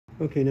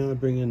Okay, now I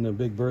bring in the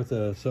Big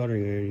Bertha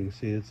soldering iron. You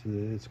can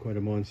see it's quite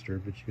a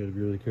monster, but you got to be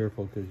really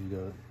careful because you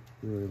got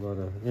really a lot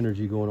of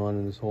energy going on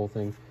in this whole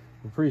thing.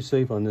 We're pretty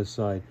safe on this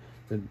side,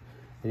 but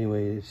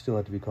anyway, you still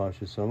have to be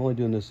cautious. So I'm only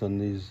doing this on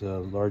these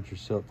larger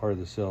part of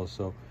the cells.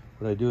 So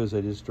what I do is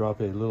I just drop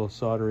a little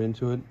solder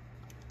into it,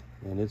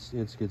 and it's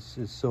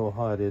so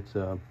hot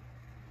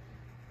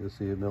you'll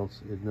see it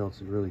melts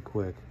really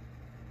quick.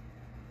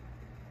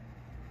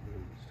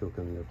 It's still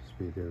coming up to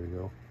speed. There we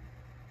go.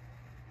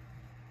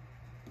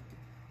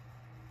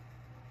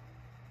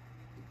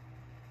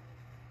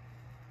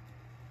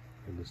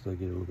 And just to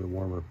get a little bit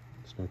warmer.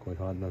 It's not quite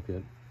hot enough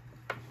yet.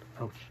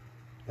 Ouch!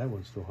 That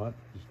one's still hot.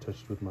 Just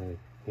touched with my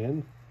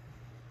hand.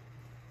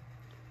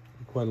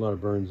 Quite a lot of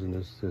burns in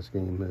this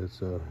game.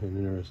 It's an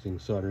interesting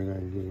soldering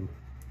iron game.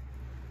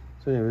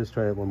 So anyway, let's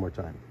try it one more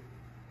time.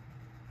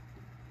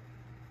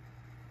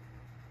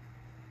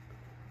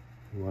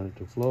 You want it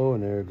to flow,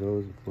 and there it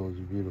goes. It flows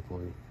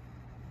beautifully.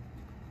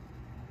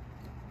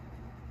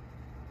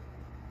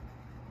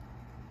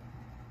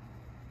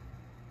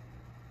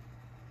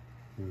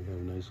 We have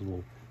a nice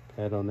little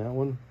pad on that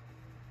one.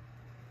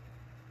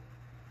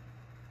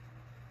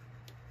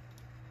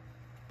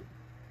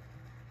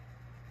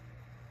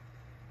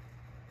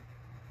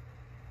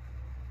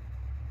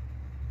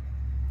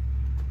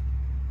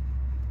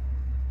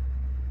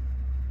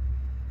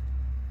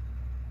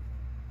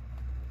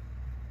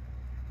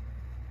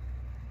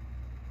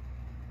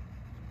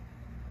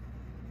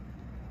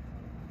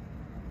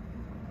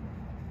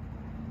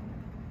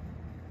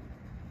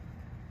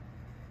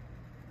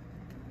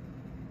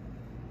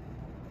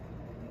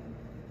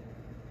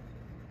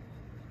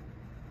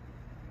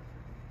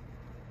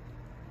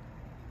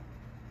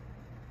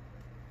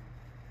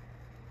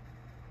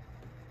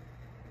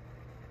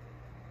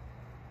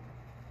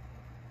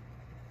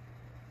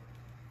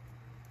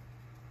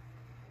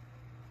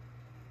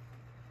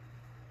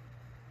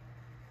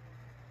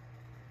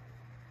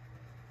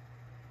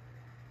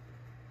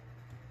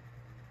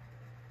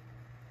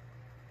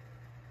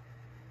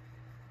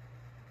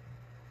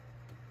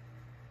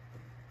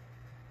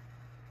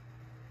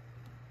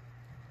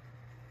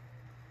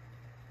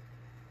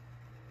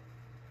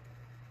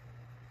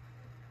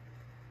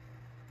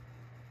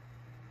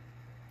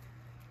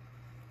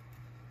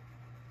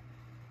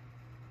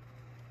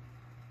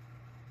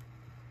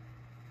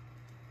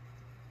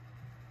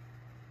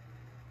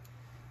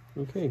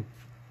 Okay,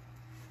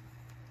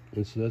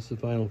 and so that's the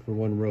final for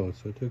one row.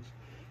 So it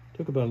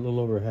took about a little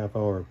over a half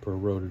hour per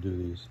row to do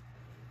these.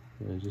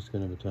 And just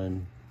gonna have a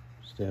time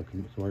stamp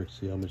mark to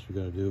see how much we're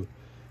gonna do.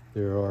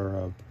 There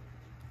are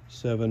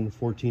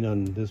 14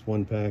 on this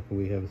one pack, and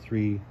we have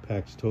 3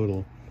 packs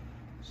total.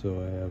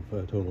 So I have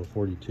a total of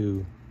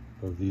 42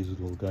 of these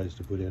little guys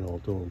to put in all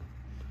told.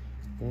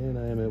 And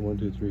I am at 1,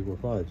 2, 3, 4,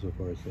 5 so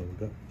far. So I've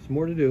got some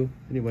more to do.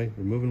 Anyway,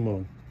 we're moving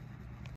along.